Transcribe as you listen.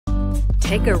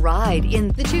Take a ride in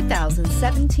the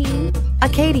 2017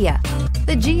 Acadia.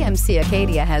 The GMC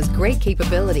Acadia has great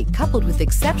capability coupled with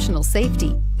exceptional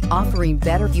safety, offering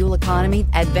better fuel economy,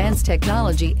 advanced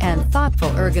technology, and thoughtful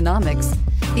ergonomics.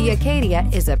 The Acadia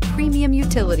is a premium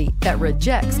utility that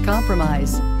rejects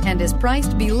compromise and is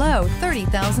priced below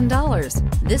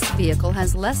 $30,000. This vehicle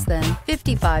has less than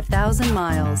 55,000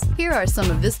 miles. Here are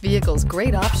some of this vehicle's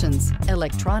great options: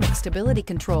 electronic stability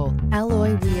control,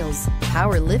 alloy wheels,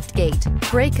 power liftgate,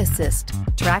 brake assist,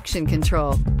 traction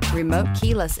control, remote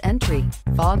keyless entry,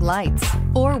 fog lights,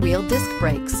 four-wheel disc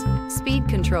brakes, speed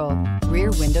control,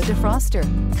 rear window defroster.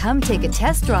 Come take a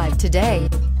test drive today.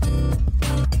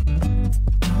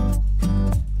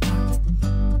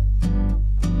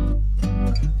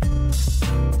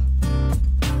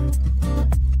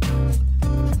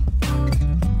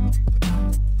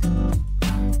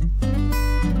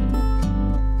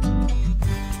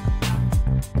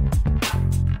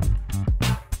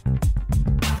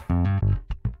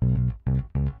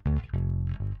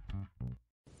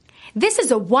 This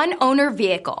is a one-owner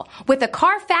vehicle with a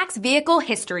Carfax Vehicle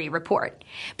History Report.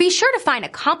 Be sure to find a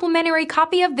complimentary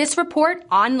copy of this report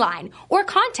online or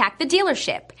contact the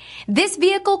dealership. This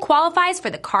vehicle qualifies for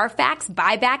the Carfax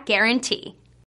Buyback Guarantee.